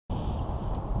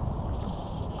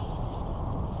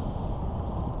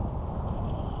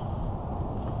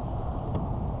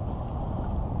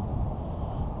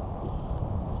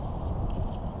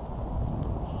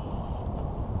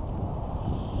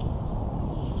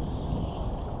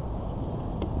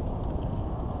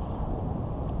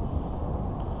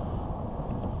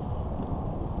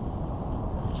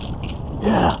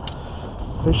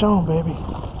Fish on, baby.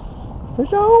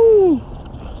 Fish on.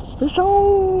 Fish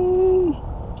on.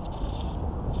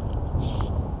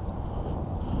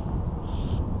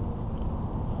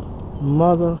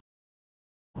 Mother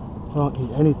won't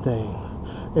eat anything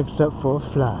except for a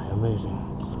fly. Amazing.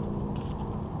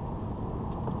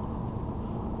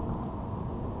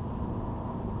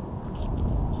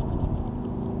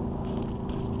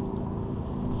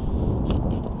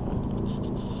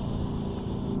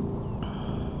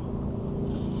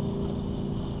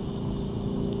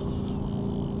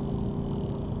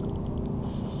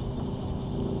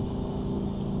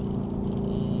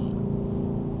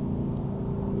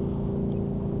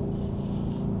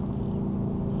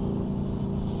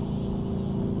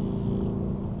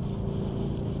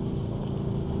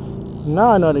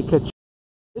 Now I know they catch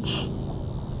fish.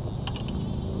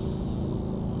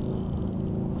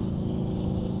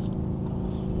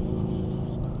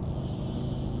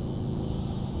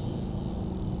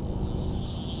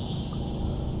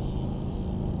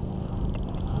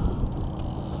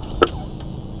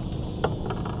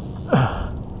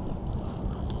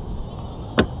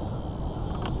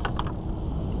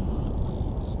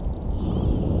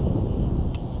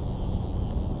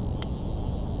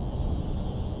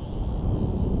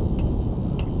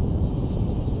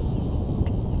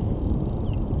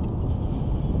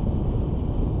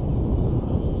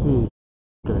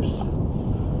 These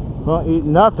won't eat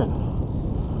nothing.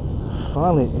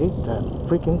 Finally ate that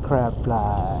freaking crab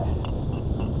fly.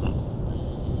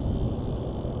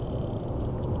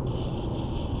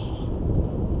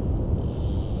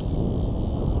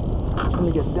 Let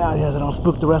me get down here so I don't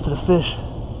spook the rest of the fish.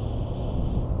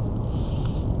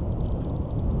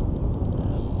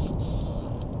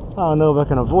 I don't know if I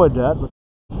can avoid that, but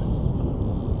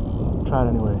try it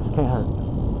anyways. Can't hurt.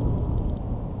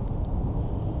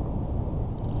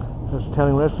 There's a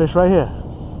tailing redfish right here.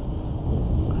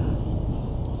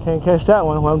 Can't catch that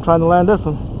one while I'm trying to land this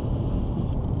one.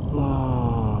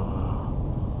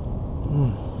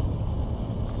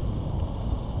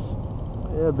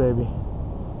 Yeah, baby.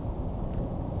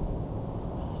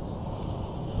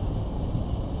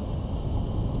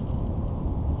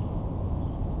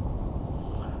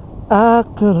 I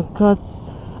could have cut,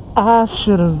 I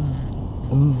should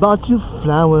have bought you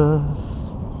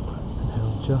flowers and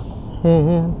held your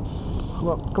hand.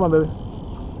 Come on, baby.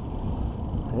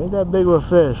 Ain't that big of a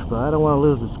fish, but I don't want to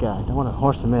lose this guy. I want to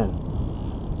horse him in.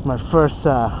 My first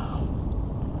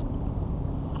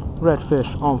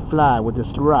redfish on fly with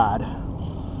this rod.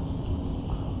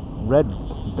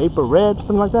 Vapen Red,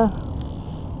 something like that.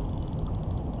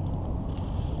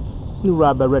 New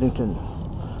rod by Reddington.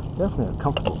 Definitely a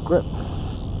comfortable grip.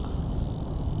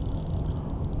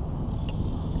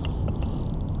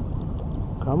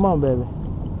 Come on, baby.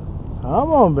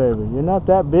 Come on, baby. You're not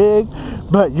that big,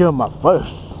 but you're my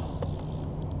first.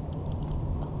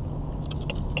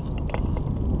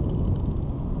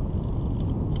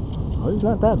 Oh, he's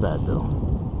not that bad, though.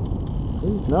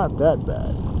 He's not that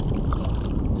bad.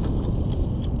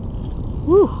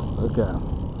 Woo! Look at him.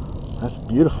 That's a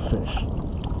beautiful fish.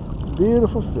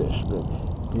 Beautiful fish, baby.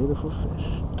 Beautiful fish.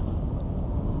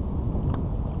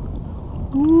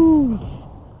 Woo!